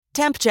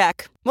Temp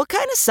check. What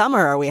kind of summer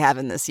are we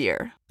having this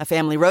year? A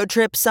family road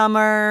trip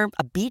summer?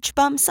 A beach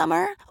bum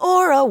summer?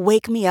 Or a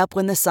wake me up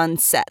when the sun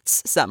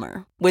sets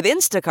summer? With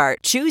Instacart,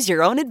 choose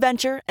your own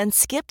adventure and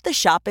skip the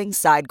shopping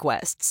side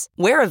quests.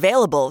 Where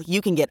available, you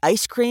can get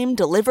ice cream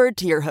delivered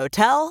to your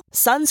hotel,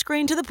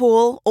 sunscreen to the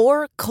pool,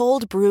 or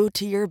cold brew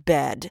to your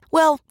bed.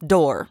 Well,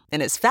 door,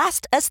 in as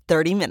fast as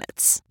 30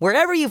 minutes.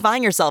 Wherever you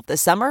find yourself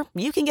this summer,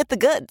 you can get the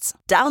goods.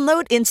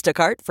 Download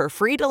Instacart for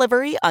free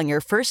delivery on your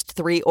first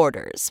 3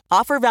 orders.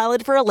 Offer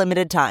valid for a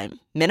limited time.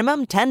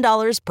 Minimum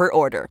 $10 per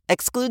order.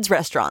 Excludes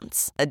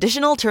restaurants.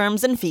 Additional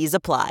terms and fees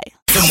apply.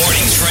 The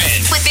morning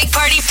trend With Big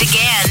Party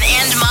began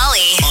and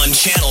Molly. on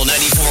Channel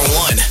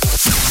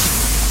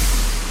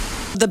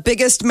 94.1. The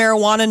biggest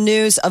marijuana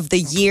news of the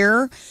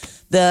year.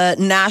 The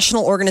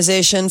National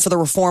Organization for the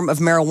Reform of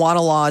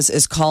Marijuana Laws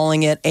is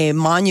calling it a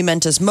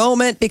monumentous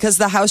moment because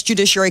the House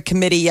Judiciary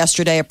Committee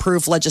yesterday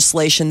approved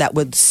legislation that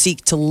would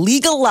seek to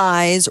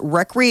legalize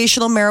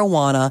recreational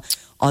marijuana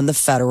on the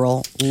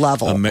federal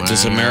level.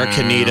 Does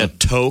America need a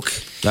toke?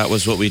 That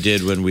was what we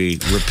did when we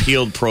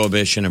repealed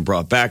prohibition and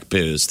brought back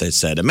booze. They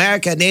said,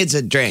 America needs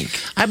a drink.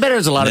 I bet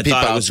there's a lot of people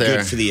thought it out was there.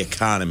 good for the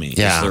economy.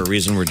 Yeah. Is there a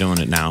reason we're doing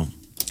it now?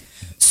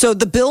 So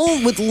the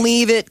bill would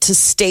leave it to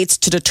states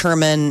to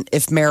determine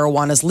if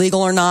marijuana is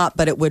legal or not,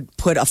 but it would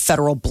put a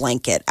federal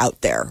blanket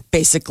out there.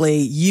 Basically,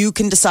 you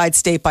can decide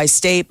state by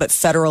state, but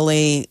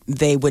federally,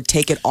 they would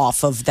take it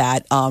off of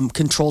that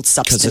Controlled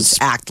Substance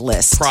Act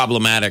list.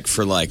 Problematic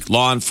for like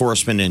law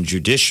enforcement and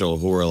judicial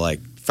who are like,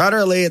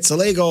 federally, it's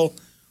illegal.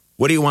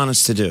 What do you want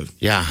us to do?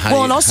 Yeah.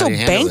 And also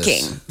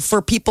banking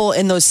for people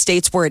in those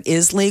states where it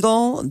is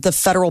legal. The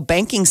federal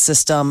banking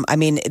system, I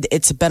mean,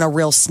 it's been a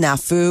real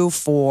snafu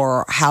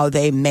for how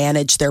they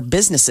manage their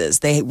businesses.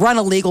 They run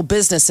a legal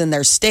business in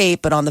their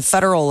state, but on the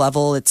federal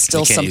level, it's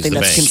still something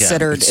that's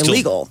considered It's still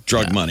illegal.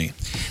 Drug money.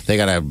 They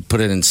got to put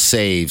it in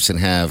safes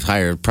and have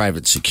higher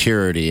private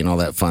security and all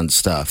that fun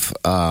stuff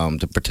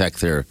to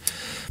protect their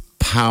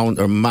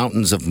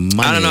mountains of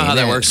money. I don't know how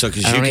that works, though,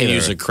 because you can either.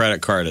 use a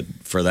credit card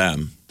for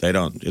them. They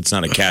don't. It's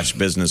not a cash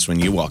business when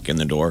you walk in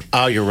the door.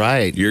 Oh, you're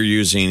right.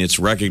 It's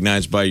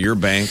recognized by your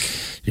bank.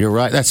 You're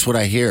right. That's what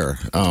I hear.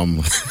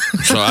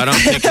 So I don't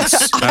think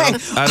it's.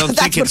 I don't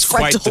think it's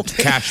quite the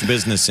cash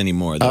business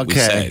anymore that we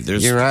say.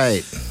 You're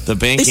right. The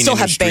banking They still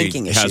have industry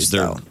banking has issues,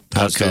 their though.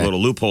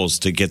 little loopholes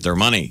to get their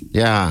money.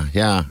 Yeah.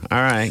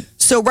 All right.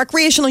 So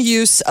recreational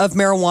use of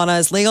marijuana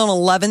is legal in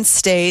 11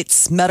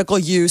 states, medical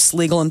use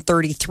legal in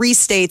 33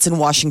 states and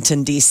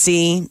Washington,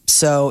 D.C.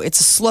 So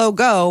it's a slow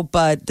go,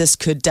 but this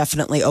could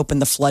definitely open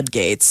the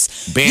floodgates.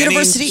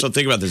 So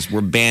think about this. We're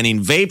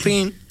banning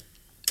vaping,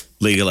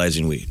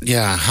 legalizing weed.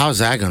 Yeah. How's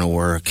that going to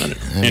work? I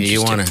mean,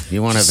 you want to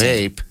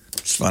vape.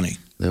 It's funny.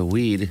 The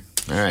weed.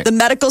 All right. The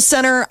Medical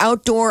Center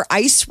Outdoor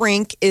Ice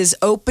Rink is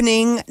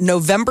opening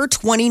November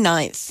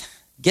 29th.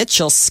 Get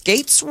your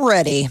skates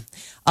ready.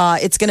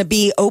 It's going to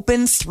be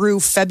open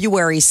through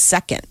February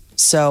 2nd.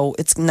 So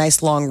it's a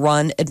nice long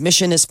run.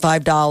 Admission is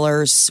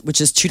 $5,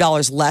 which is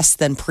 $2 less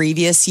than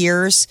previous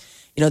years.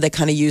 You know, they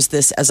kind of use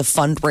this as a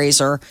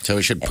fundraiser. So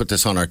we should put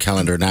this on our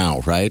calendar now,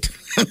 right?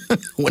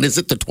 When is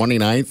it? The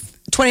 29th?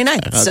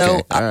 29th. Okay.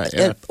 So All right,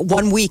 yeah.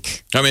 1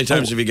 week. How many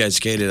times have you guys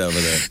skated over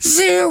there?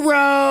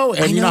 0.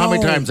 And you know how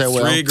many times I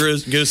will? 3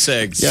 goose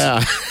eggs.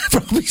 Yeah,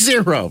 probably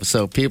 0.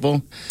 So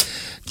people,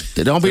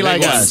 they don't be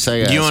like us.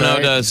 I guess, UNO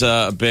right? does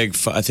a big,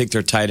 I think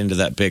they're tied into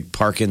that big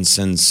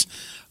Parkinson's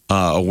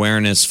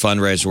awareness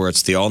fundraiser where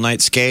it's the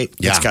all-night skate.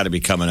 Yeah. It's got to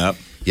be coming up.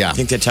 Yeah. I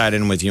think they tied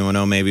in with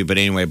UNO maybe, but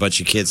anyway, a bunch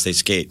of kids, they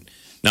skate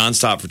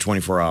nonstop for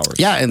 24 hours.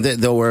 Yeah, and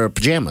they'll wear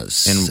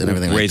pajamas and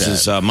everything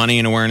raises like that. money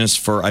and awareness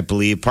for, I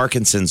believe,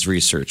 Parkinson's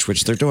research,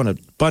 which they're doing a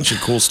bunch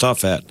of cool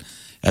stuff at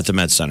the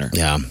Med Center.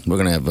 Yeah, we're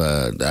going to have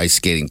the ice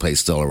skating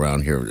place still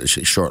around here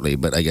shortly,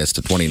 but I guess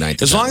the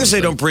 29th. As long as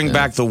they don't bring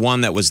back the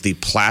one that was the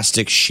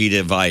plastic sheet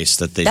of ice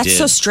that they did. That's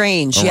so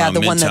strange. Yeah, around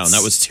the one Midtown. that's...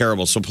 That was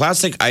terrible. So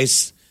plastic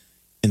ice,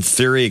 in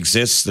theory,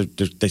 exists.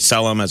 They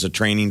sell them as a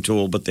training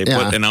tool, but they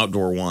put an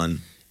outdoor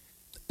one.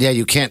 Yeah,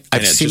 you can't.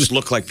 And it just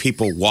looked like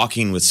people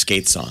walking with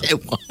skates on.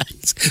 It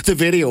was. The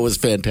video was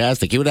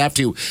fantastic. You would have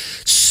to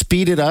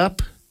speed it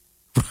up,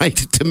 right,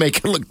 to make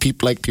it look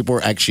like people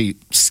were actually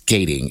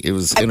skating. It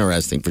was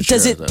interesting for sure.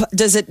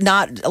 Does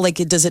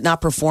it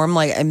not perform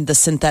like the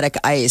synthetic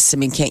ice? I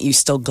mean, can't you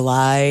still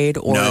glide,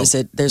 or is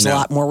it? There's a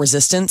lot more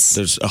resistance.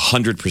 There's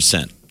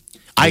 100%.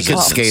 I could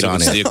skate on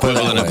it's it. the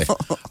equivalent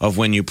of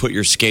when you put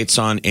your skates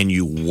on and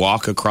you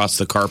walk across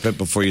the carpet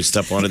before you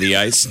step onto the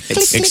ice,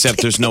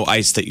 except there's no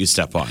ice that you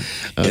step on.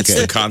 Okay. It's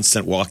the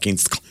constant walking.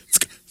 So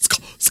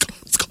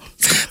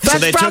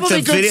they took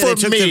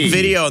the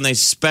video and they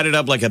sped it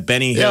up like a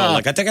Benny Hill,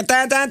 like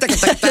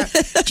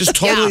just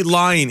totally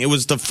lying.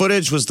 The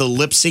footage was the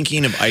lip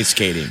syncing of ice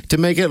skating to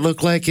make it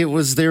look like they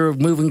were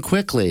moving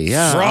quickly.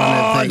 Yeah,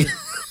 fraud.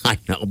 I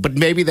know, but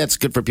maybe that's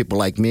good for people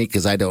like me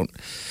because I don't.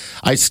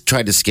 I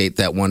tried to skate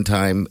that one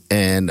time,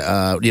 and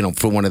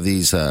for one of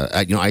these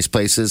ice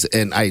places,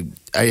 and I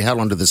held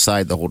onto the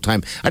side the whole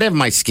time. I didn't have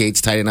my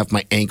skates tight enough;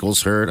 my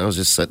ankles hurt. I was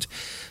just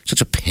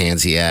such a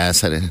pansy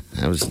ass. I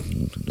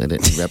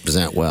didn't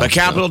represent well. The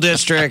Capital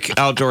District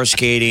outdoor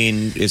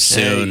skating is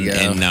There you soon, go.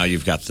 and now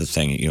you've got the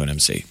thing at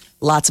UNMC.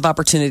 Lots of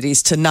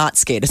opportunities to not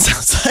skate, it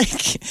sounds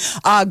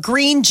like.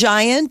 Green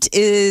Giant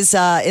is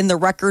in the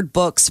record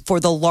books for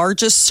the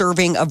largest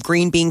serving of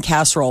green bean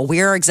casserole.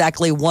 We are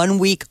exactly 1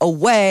 week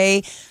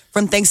away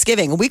from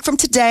Thanksgiving. A week from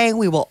today,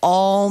 we will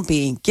all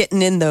be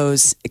getting in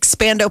those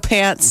Expando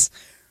pants,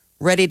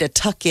 ready to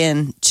tuck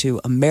in to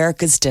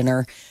America's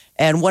dinner.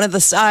 And one of the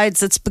sides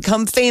that's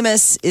become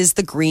famous is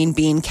the green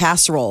bean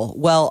casserole.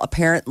 Well,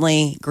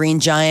 apparently,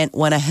 Green Giant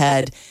went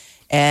ahead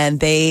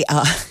and they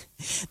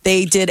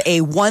did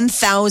a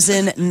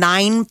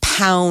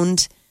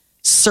 1,009-pound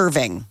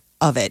serving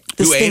of it.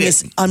 This Who ate thing it?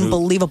 is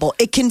unbelievable.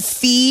 It can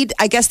feed,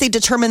 I guess they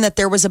determined that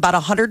there was about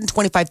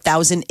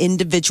 125,000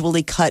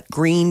 individually cut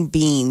green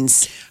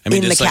beans in the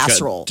just like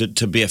casserole.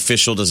 to be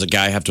official, does a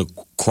guy have to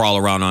crawl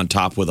around on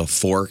top with a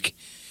fork,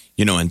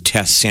 and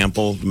test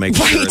sample, make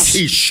sure Right.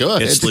 He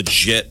should. it's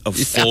legit a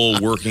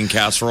full working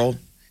casserole?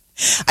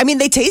 I mean,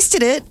 they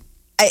tasted it.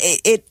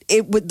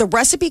 The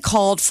recipe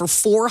called for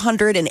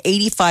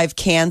 485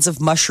 cans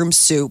of mushroom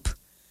soup,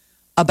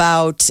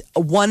 about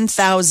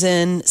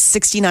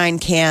 1,069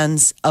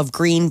 cans of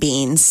green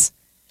beans,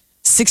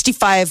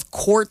 65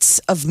 quarts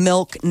of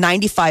milk,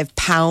 95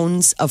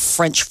 pounds of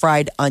French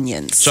fried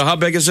onions. So how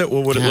big is it?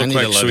 What would it I look need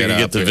like to so look we it can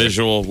get up the here.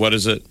 visual? What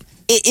is it?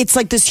 It's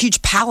like this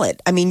huge pallet.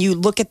 I mean, you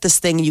look at this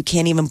thing and you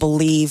can't even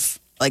believe.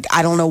 Like,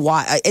 I don't know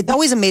why. It's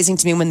always amazing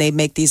to me when they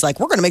make these, like,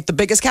 we're going to make the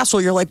biggest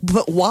casserole. You're like,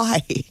 but why?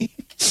 10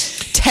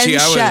 See,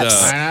 I would,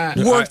 chefs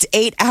worked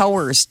 8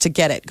 hours to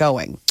get it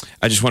going.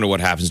 I just wonder what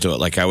happens to it.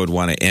 Like, I would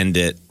want to end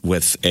it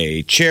with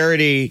a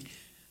charity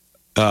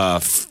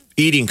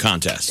eating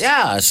contest.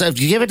 Yeah, so if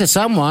you give it to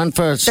someone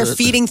for... They're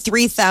feeding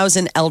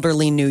 3,000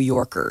 elderly New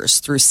Yorkers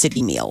through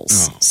city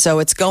meals. So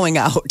it's going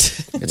out.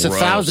 It's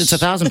 1,000. It's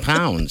 1,000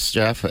 pounds,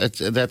 Jeff.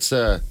 That's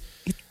a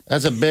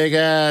big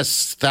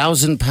ass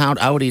 1,000-pound.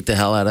 I would eat the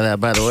hell out of that.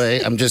 By the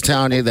way, I'm just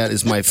telling you that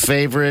is my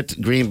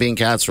favorite green bean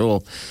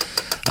casserole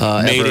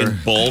Made ever. in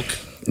bulk.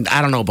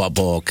 I don't know about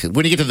bulk.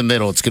 When you get to the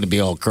middle, it's going to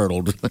be all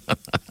curdled.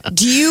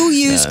 Do you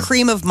use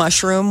cream of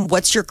mushroom?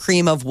 What's your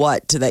cream of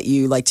what that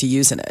you like to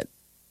use in it?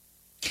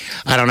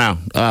 I don't know.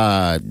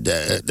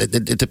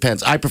 It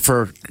depends. I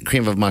prefer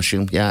cream of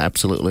mushroom. Yeah,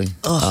 absolutely.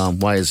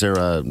 Why is there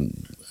a?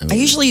 I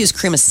usually use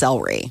cream of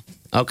celery.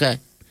 Okay.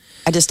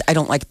 I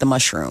don't like the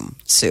mushroom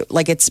soup.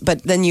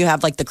 But then you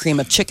have like the cream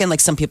of chicken.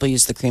 Like some people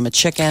use the cream of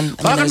chicken.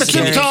 Welcome to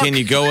Tim Talk. Can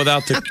you go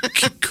without the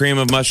cream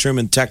of mushroom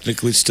and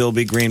technically still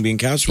be green bean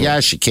casserole?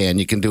 Yes, you can.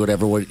 You can do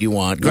whatever you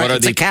want.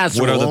 It's a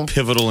casserole. What are the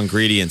pivotal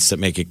ingredients that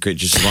make it good?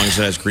 Just as long as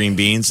it has green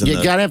beans and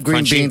You got to have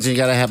green crunchy? beans, and you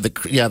got to have the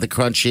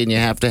crunchy, and you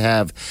have to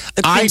have.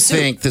 The cream I soup.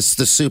 think the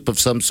soup of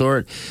some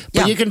sort,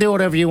 but Yeah. you can do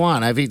whatever you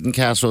want. I've eaten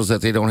casseroles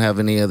that they don't have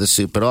any of the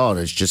soup at all.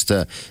 It's just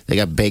they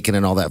got bacon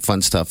and all that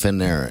fun stuff in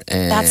there.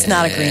 And That's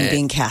not a green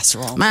bean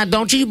casserole. Matt,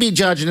 don't you be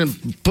judging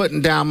and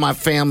putting down my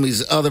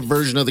family's other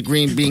version of the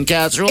green bean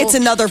casserole. It's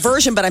another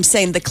version, but I'm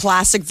saying the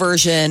classic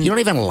version. You don't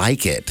even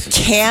like it.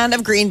 Can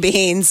of green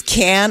beans,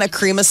 can of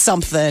cream of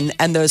something,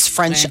 and those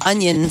French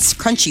onions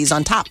crunchies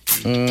on top.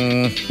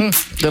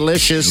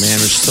 Delicious. Man,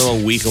 we're still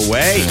a week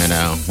away. I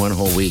know. One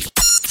whole week.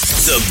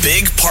 The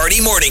Big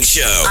Party Morning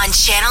Show. On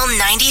Channel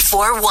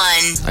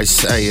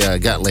 94.1. I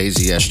got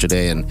lazy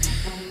yesterday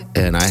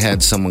and I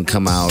had someone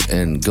come out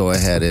and go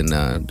ahead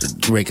and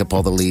rake up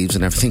all the leaves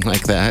and everything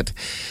like that.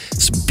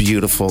 It's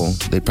beautiful.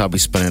 They probably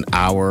spent an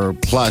hour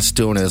plus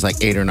doing it. It was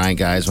like 8 or 9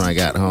 guys when I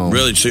got home.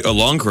 Really, so a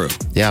long crew.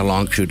 Yeah,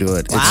 long crew do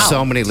it. It's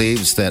so many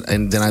leaves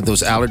and then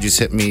those allergies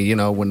hit me,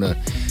 when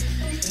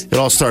it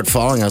all started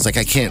falling. I was like,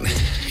 I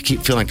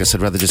keep feeling like this.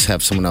 I'd rather just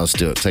have someone else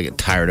do it because I get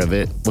tired of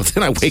it. Well,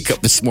 then I wake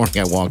up this morning,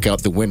 I walk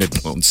out, the wind had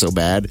blown so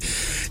bad.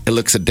 It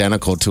looks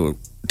identical to it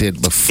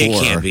did before.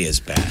 It can't be as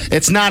bad.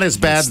 It's not as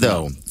bad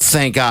though,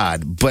 thank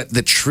God. But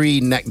the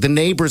the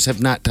neighbors have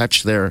not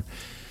touched their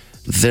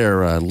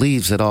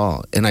leaves at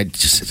all, and I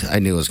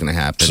knew it was going to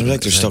happen. Seems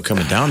like they're still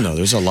coming down though.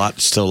 There's a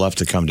lot still left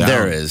to come down.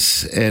 There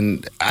is,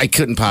 and I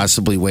couldn't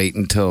possibly wait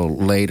until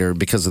later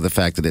because of the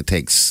fact that it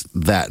takes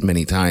that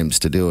many times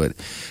to do it.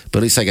 But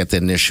at least I got the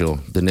initial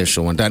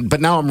one done.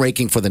 But now I'm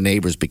raking for the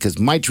neighbors because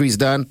my tree's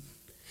done.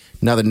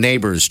 Now the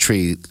neighbor's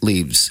tree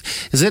leaves.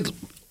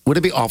 Would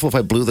it be awful if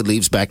I blew the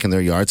leaves back in their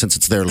yard since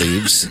it's their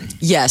leaves?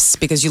 Yes,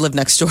 because you live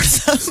next door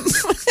to them.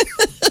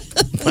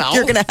 Well,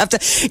 You're gonna have to.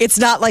 It's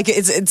not like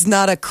it's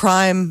not a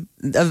crime,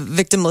 a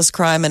victimless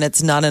crime, and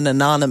it's not an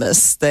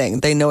anonymous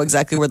thing. They know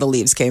exactly where the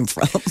leaves came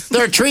from.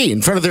 they're a tree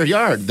in front of their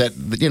yard that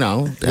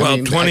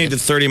Well, 20 to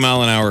 30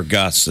 mile an hour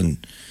gusts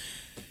and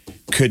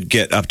could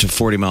get up to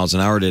 40 miles an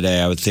hour today.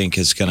 I would think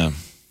is gonna,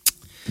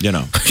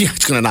 yeah,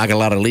 it's going to knock a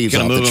lot of leaves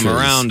gonna off move the them trees.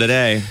 around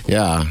today.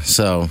 Yeah,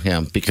 so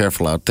be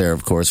careful out there,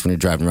 of course, when you're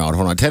driving around.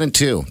 Hold on, 10 and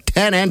 2.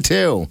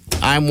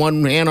 I'm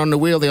one hand on the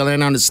wheel, the other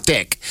hand on the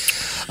stick.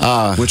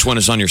 Which one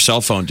is on your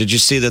cell phone? Did you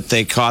see that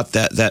they caught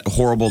that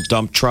horrible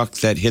dump truck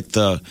that hit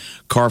the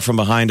car from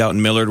behind out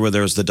in Millard where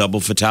there was the double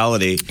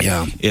fatality?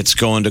 Yeah. It's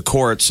going to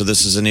court. So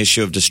this is an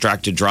issue of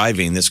distracted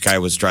driving. This guy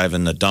was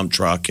driving the dump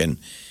truck and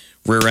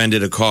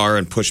rear-ended a car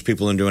and pushed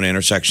people into an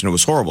intersection. It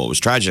was horrible. It was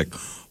tragic.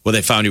 Well,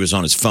 they found he was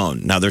on his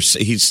phone. Now,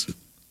 he's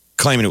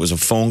claiming it was a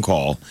phone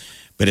call,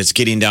 but it's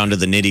getting down to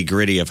the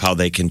nitty-gritty of how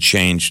they can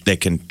trace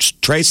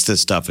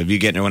this stuff if you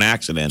get into an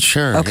accident.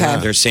 Sure. Okay. yeah.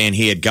 They're saying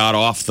he had got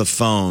off the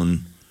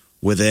phone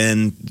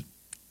within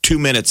 2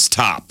 minutes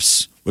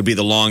tops would be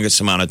the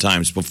longest amount of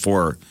times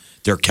before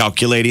they're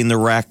calculating the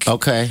wreck.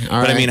 Okay. All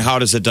right. But I mean, how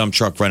does a dump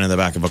truck run in the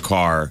back of a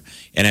car?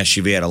 An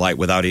SUV had a light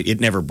without it. It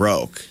never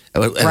broke.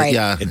 Right.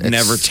 Yeah. It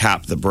never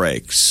tapped the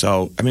brakes.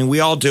 So, I mean, we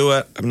all do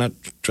it. I'm not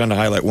trying to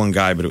highlight one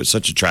guy, but it was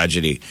such a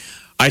tragedy.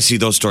 I see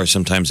those stories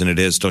sometimes, and it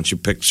is. Don't you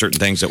pick certain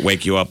things that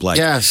wake you up? Like,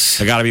 Yes.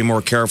 I got to be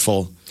more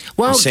careful.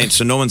 Well- I'm saying,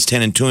 so no one's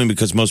 10 and 2ing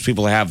because most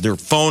people have their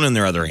phone in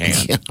their other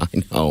hand. Yeah, I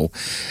know.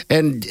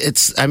 And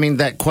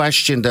that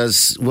question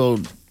will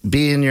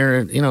be in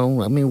your,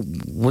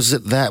 was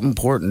it that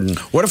important?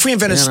 What if we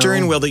invent a You know.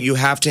 steering wheel that you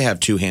have to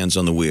have two hands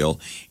on the wheel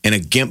and a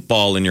gimp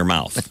ball in your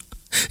mouth?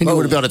 And you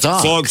would have been able to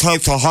talk. So it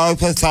takes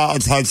 100%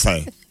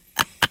 attention.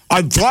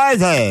 I'm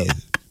driving.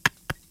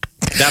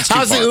 That's too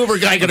How's the far. Uber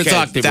guy gonna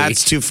talk to me?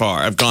 That's too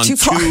far. I've gone Too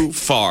far. too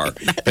far.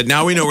 But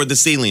now we know where the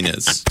ceiling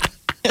is.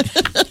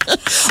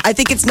 I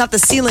think it's not the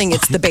ceiling,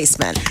 it's the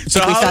basement. I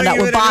think we found out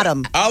we're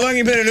bottom. How long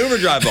you been an Uber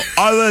driver?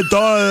 I've been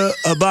doing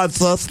it about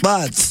 6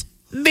 months.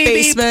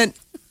 Basement.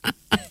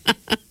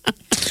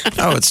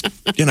 Oh, it's,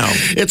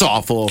 It's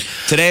awful.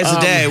 today's the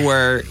day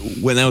where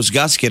when those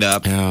gusts get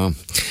up Yeah.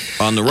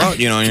 on the road, and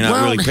you're not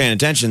Well- really paying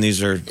attention.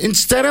 These are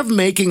Instead of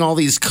making all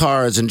these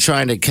cars and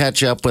trying to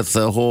catch up with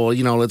the whole,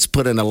 let's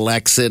put an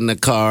Alexa in the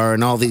car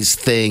and all these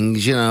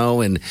things,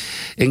 and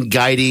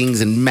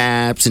guidings and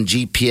maps and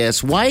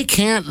GPS, why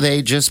can't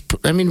they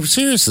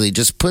seriously,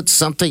 just put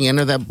something in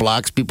there that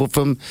blocks people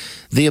from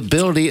the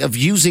ability of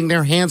using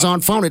their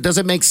hands-on phone? It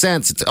doesn't make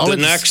sense. the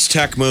next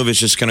tech move is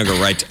just going to go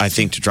right, I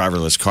think, to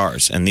driverless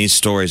cars. And these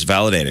stories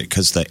validate it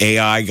because the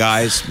AI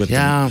guys with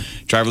Yeah.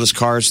 the driverless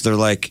cars, they're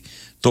like,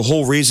 the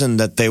whole reason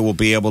that they will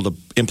be able to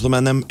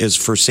implement them is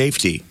for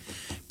safety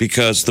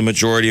because the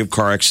majority of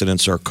car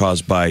accidents are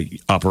caused by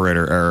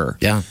operator error.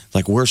 Yeah.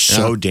 Like, we're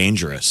so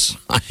dangerous.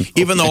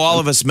 Even though all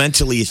of us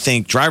mentally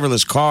think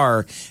driverless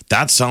car,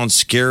 that sounds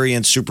scary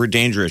and super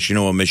dangerous.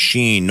 A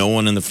machine, no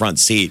one in the front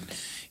seat.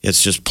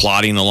 It's just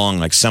plodding along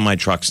like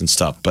semi-trucks and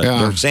stuff. But Yeah.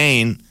 they're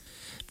saying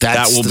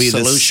that will be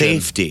the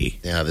safety.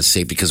 Yeah, the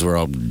safety, because we're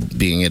all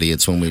being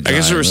idiots when we drive. I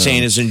guess what we're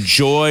saying is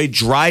enjoy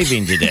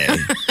driving today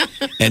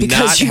and Because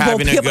not you won't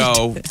having be to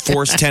able go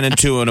force 10 and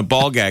 2 and a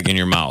ball gag in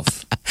your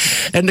mouth.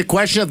 And the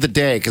question of the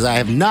day, because I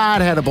have not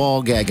had a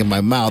ball gag in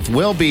my mouth,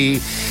 will be,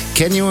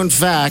 can you in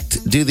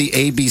fact do the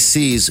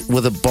ABCs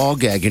with a ball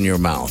gag in your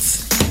mouth?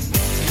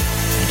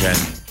 Okay.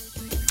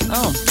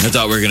 Oh. I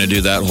thought we were going to do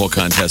that whole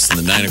contest in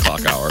the 9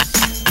 o'clock hour.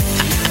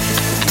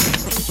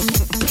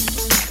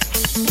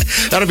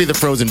 That'll be the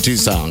Frozen 2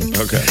 song.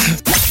 Okay.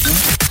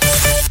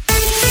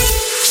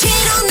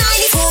 Channel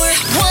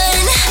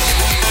 94.1.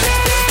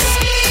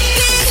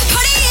 Big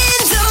Party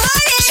in the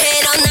morning.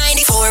 Channel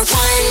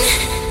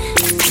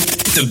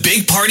 94.1. The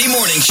Big Party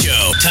Morning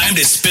Show. Time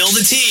to spill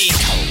the tea.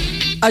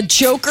 A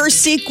Joker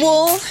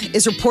sequel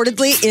is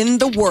reportedly in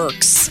the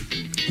works.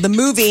 The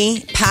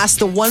movie passed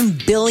the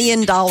 $1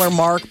 billion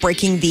mark,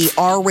 breaking the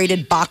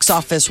R-rated box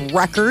office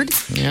record.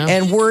 Yeah.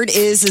 And word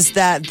is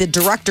that the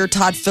director,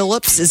 Todd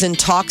Phillips, is in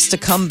talks to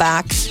come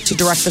back to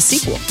direct the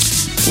sequel.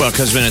 Well,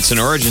 because when it's an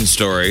origin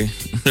story,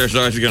 there's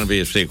always going to be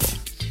a sequel.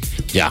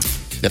 Yeah.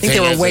 I think they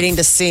were waiting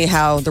to see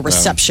how the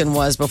reception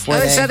was before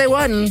They they... said they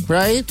wouldn't,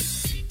 right?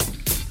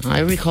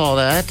 I recall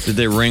that. Did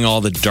they wring all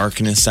the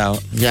darkness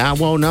out? Yeah,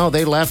 well, no,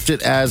 they left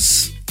it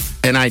as,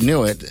 and I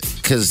knew it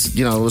because,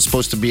 it was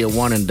supposed to be a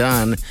one and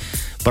done.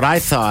 But I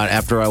thought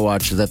after I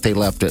watched it that they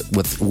left it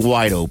with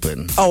wide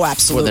open. Oh,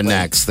 absolutely. For the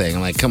next thing.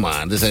 I'm like, come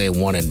on, this ain't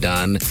one and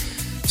done.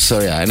 So,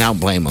 yeah, and I don't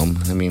blame him.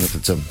 I mean, if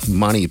it's a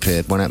money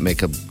pit, why not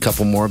make a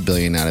couple more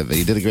billion out of it?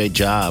 He did a great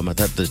job. I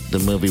thought the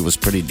movie was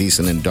pretty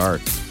decent and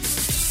dark.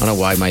 I don't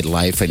know why my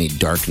life I need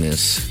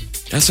darkness.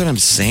 That's what I'm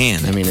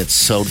saying. I mean, it's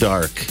so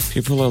dark.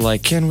 People are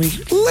like, can we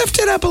lift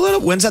it up a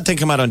little? When's that thing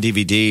come out on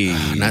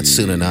DVD? Not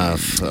soon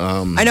enough.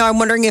 I know. I'm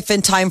wondering if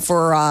in time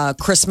for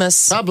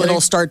Christmas, Probably.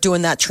 it'll start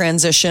doing that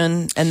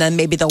transition, and then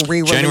maybe they'll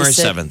re-release January it.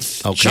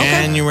 7th. Okay.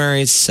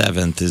 January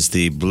 7th is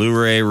the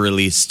Blu-ray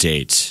release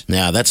date.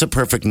 Yeah, that's a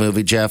perfect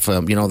movie, Jeff.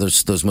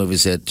 There's those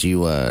movies that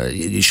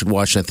you should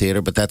watch in a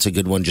theater, but that's a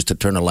good one just to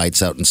turn the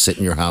lights out and sit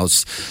in your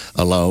house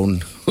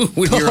alone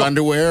with your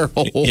underwear.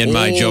 In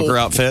my Joker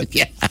outfit?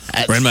 Yeah.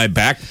 Or in my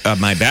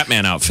my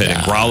Batman outfit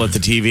and growl at the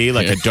TV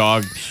like a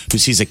dog who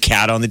sees a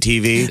cat on the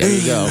TV. There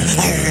you go.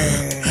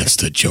 That's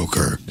the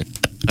Joker.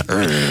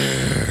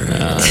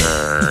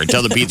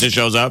 Until the pizza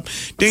shows up.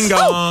 Ding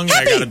dong.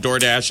 I got a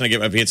DoorDash and I get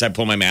my pizza. I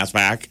pull my mask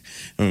back.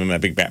 I'm in my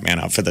big Batman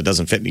outfit that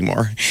doesn't fit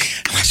anymore.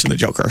 I'm watching the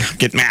Joker.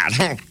 Get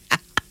mad.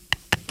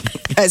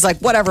 Guy's like,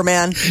 whatever,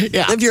 man.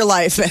 Yeah. Live your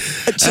life.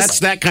 That's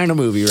that kind of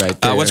movie right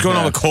there. What's going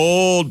on with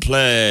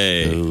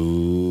Coldplay?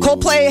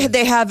 Coldplay,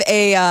 they have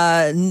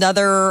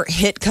another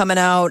hit coming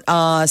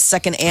out,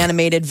 second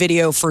animated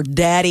video for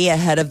Daddy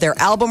ahead of their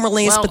album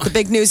release. Well- but the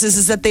big news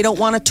is that they don't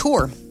want to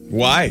tour.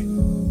 Why?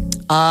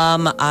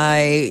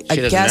 I She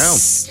doesn't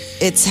guess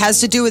it has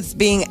to do with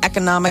being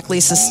economically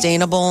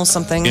sustainable,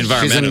 something.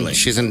 Environmentally.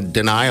 She's in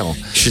denial.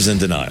 She's in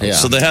denial. Yeah.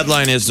 So the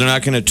headline is they're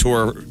not going to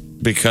tour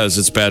because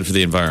it's bad for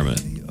the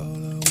environment.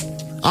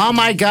 Oh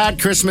my God,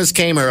 Christmas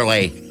came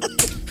early.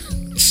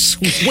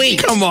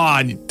 Sweet. Come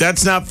on.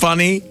 That's not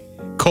funny.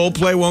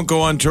 Coldplay won't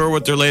go on tour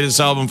with their latest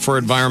album for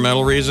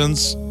environmental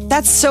reasons.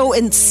 That's so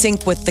in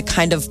sync with the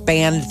kind of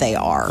band they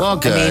are. Well,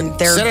 good. I mean,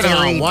 they're Sit at very.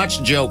 home,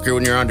 watch Joker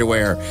in your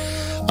underwear.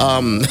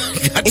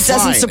 It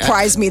doesn't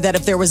surprise me that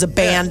if there was a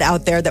band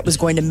out there that was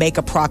going to make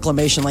a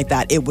proclamation like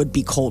that, it would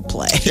be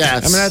Coldplay.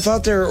 Yes. I mean, I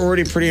thought they were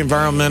already pretty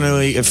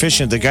environmentally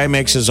efficient. The guy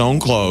makes his own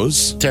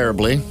clothes.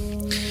 terribly.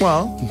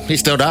 Well, He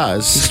still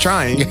does. he's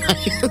trying.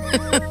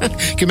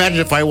 Can you imagine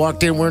if I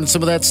walked in wearing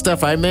some of that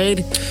stuff I made?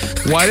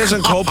 Why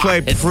doesn't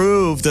Coldplay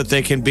prove that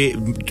they can be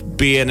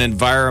an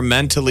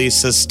environmentally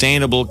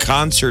sustainable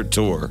concert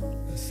tour?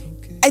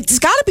 It's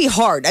got to be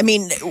hard. I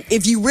mean,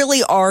 if you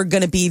really are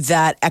going to be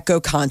that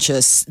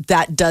eco-conscious,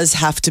 that does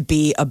have to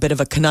be a bit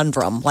of a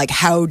conundrum. Like,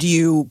 how do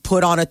you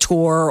put on a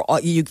tour?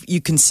 You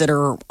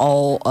consider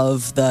all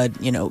of the,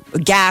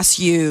 gas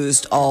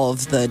used, all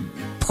of the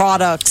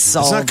products,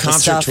 all It's of not the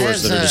concert stuff.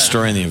 tours that are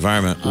destroying the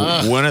environment.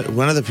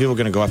 When are the people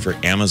going to go after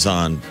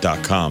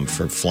Amazon.com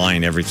for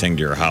flying everything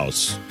to your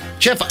house?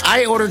 Jeff,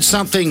 I ordered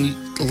something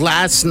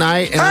last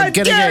night and How I'm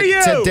getting dare it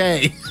you!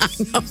 today. I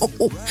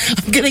know.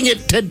 I'm getting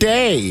it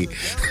today.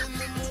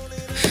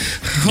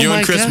 You my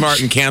and Chris gosh.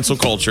 Martin, cancel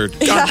culture.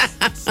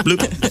 Bloop.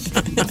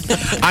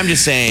 I'm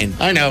just saying.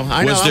 I know. Was there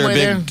I'm a right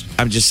big? there.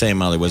 I'm just saying,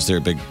 Molly. Was there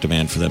a big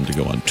demand for them to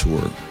go on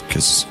tour?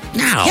 Because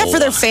No. Yeah, for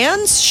their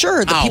fans,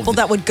 sure. The Oh. people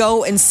that would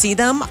go and see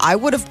them, I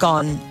would have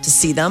gone to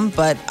see them,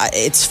 but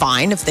it's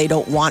fine if they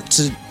don't want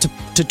to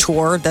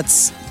tour.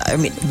 That's, I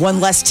mean, one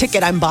less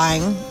ticket I'm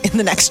buying in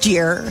the next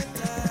year.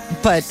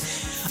 But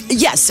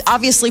yes,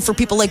 obviously for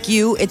people like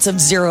you, it's of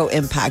zero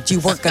impact. You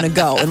weren't going to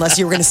go unless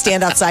you were going to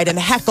stand outside and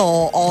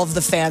heckle all of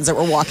the fans that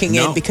were walking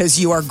No. in because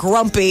you are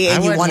grumpy I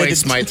and you wouldn't wanted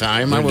waste to. my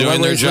time. they're I would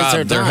doing their waste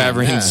their job. They're time.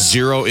 having Yeah.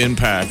 zero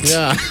impact.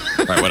 Yeah.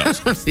 Right. What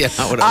else? Yeah.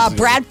 What else?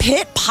 Brad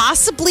Pitt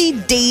possibly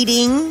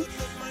dating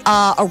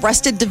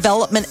Arrested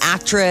Development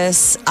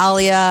actress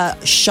Alia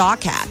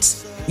Shawkat.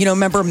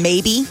 Remember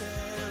Maybe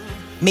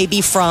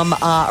from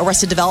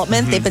Arrested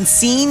Development. Mm-hmm. They've been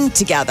seen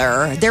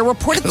together. They're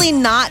reportedly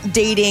not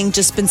dating,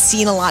 just been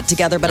seen a lot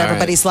together. But All right.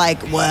 everybody's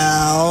like,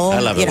 well, I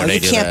love it when they you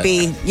do can't that.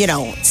 be,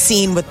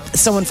 seen with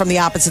someone from the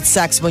opposite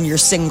sex when you're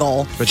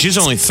single. But she's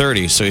only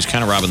 30, so he's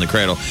kind of robbing the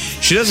cradle.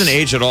 She doesn't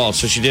age at all,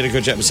 so she did a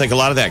good job. It's like a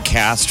lot of that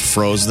cast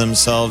froze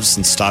themselves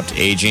and stopped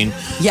aging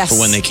Yes. for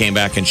when they came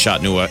back and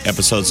shot new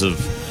episodes of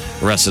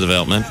Arrested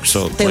Development.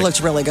 So They looked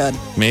really good.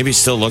 maybe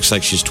still looks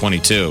like she's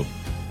 22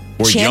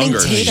 or Channing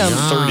younger. She's Tatum.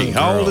 30.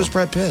 How old is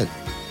Brad Pitt?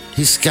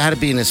 He's got to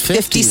be in his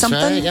 50s, 50-something?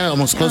 right? Yeah,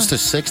 almost close to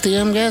 60,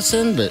 I'm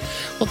guessing. But,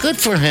 well, good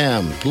for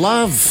him.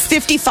 Love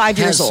 55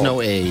 years has old.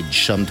 no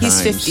age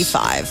sometimes. He's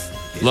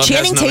 55. Love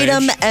Channing has no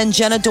Tatum age. and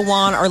Jenna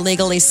Dewan are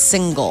legally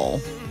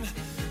single.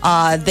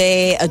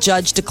 A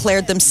judge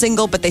declared them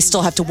single, but they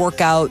still have to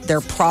work out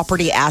their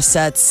property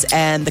assets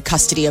and the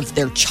custody of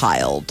their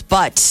child.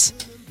 But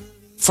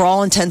for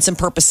all intents and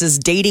purposes,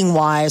 dating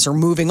wise or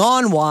moving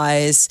on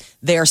wise,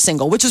 they are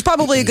single, which is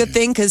probably a good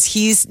thing because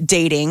he's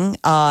dating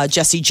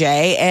Jessie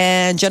J,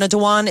 and Jenna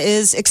Dewan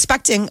is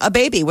expecting a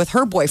baby with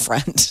her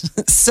boyfriend.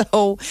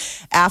 So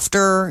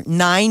after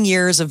 9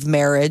 years of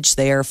marriage,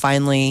 they are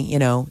finally,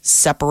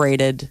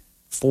 separated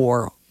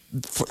for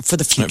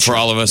the future. For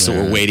all of us that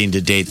were waiting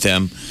to date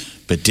them,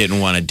 but didn't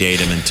want to date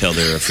them until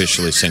they were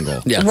officially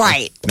single. Yeah.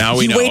 Right. Now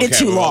we you know. waited Okay,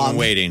 too we've all long. been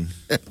waiting.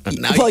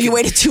 Now Well, you can-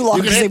 waited too long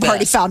you can because hit they've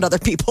already that. found other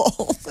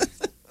people.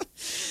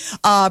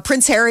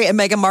 Prince Harry and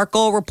Meghan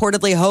Markle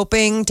reportedly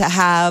hoping to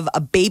have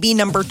a baby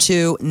number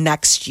 2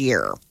 next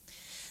year.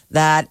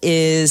 That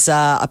is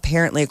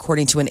apparently,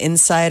 according to an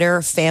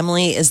insider,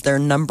 family is their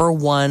number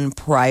one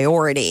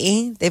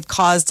priority. They've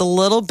caused a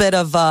little bit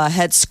of a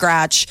head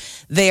scratch.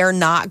 They are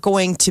not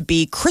going to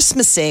be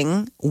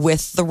Christmasing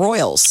with the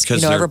royals.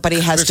 'Cause they're Everybody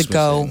has to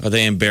go. Are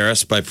they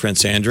embarrassed by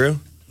Prince Andrew?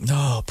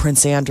 Oh,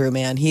 Prince Andrew,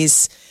 man.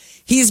 He's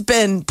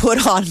been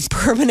put on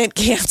permanent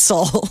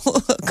cancel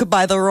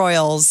by the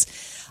royals.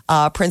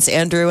 Prince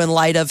Andrew, in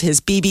light of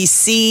his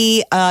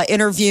BBC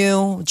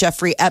interview,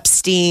 Jeffrey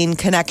Epstein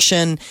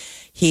connection,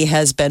 he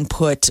has been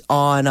put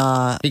on.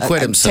 He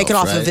quit himself, taken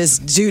off right? of his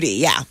duty.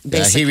 Yeah, Yeah,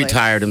 basically. he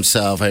retired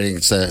himself. I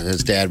think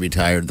his dad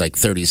retired like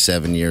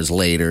 37 years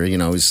later.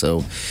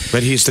 So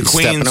But he's the He's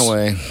queen's stepping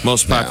away.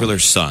 most popular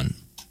son.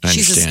 I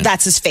understand.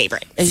 That's his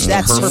favorite. That's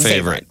her her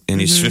favorite.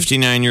 And he's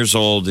 59 years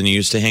old, and he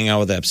used to hang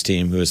out with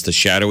Epstein, who is the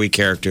shadowy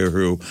character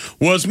who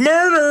was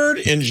murdered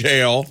in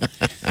jail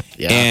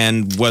Yeah.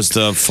 and was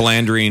the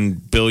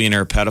philandering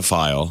billionaire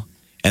pedophile.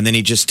 And then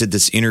he just did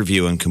this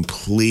interview and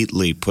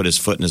completely put his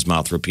foot in his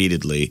mouth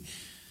repeatedly.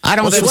 I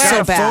don't Well, swear.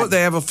 so bad.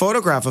 They have a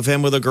photograph of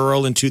him with a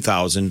girl in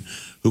 2000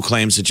 who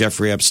claims that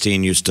Jeffrey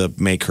Epstein used to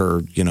make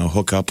her,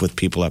 hook up with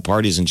people at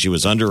parties and she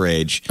was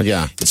underage.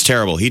 Yeah. It's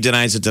terrible. He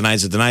denies it. And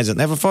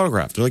they have a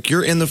photograph. They're like,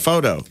 you're in the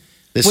photo.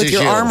 This With is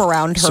your you. arm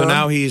around her. So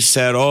now he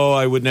said,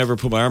 I would never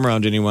put my arm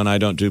around anyone. I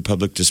don't do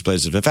public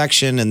displays of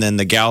affection. And then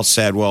the gal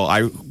said, well,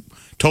 I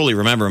totally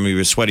remember him. He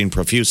was sweating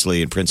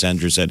profusely. And Prince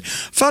Andrew said,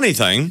 funny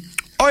thing,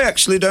 I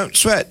actually don't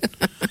sweat.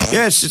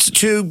 Yes, it's a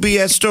true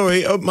BS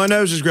story. Oh, my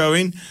nose is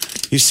growing.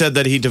 He said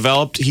that he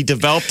developed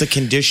a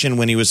condition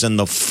when he was in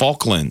the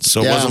Falklands.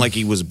 So it Yeah. wasn't like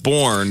he was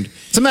born.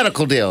 It's a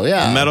medical deal,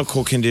 yeah. A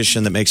medical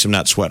condition that makes him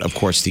not sweat. Of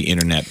course, the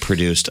internet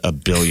produced a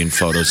billion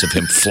photos of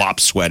him flop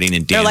sweating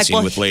and They're like, dancing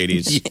well, with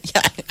ladies.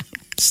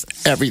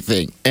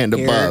 Everything and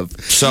above.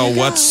 So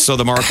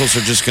the Markles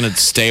are just going to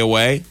stay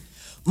away?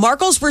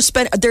 Markles were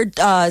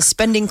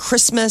spending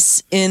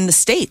Christmas in the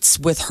States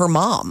with her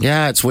mom.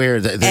 Yeah, it's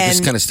weird. They're just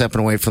And- kind of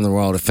stepping away from the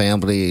world of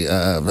family.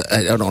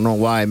 I don't know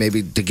why.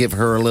 Maybe to give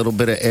her a little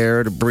bit of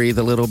air to breathe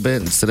a little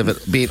bit instead of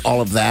it being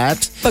all of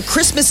that. But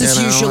Christmas is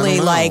I usually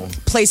don't know.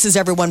 like places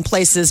everyone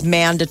places,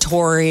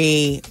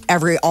 mandatory,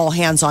 all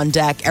hands on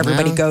deck.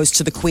 Everybody Yeah. goes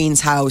to the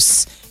Queen's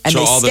house and So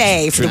they all the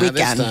stay for the Yeah, this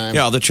weekend. time.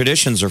 Yeah, all the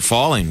traditions are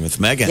falling with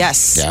Meghan.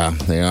 Yes. Yeah,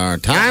 they are.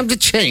 Time to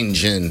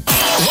change. And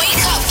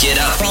Wake up. Get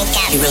up.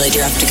 You really do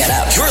have to get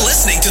up. You're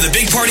listening to the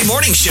Big Party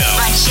Morning Show.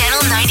 On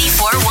Channel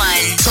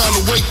 94.1.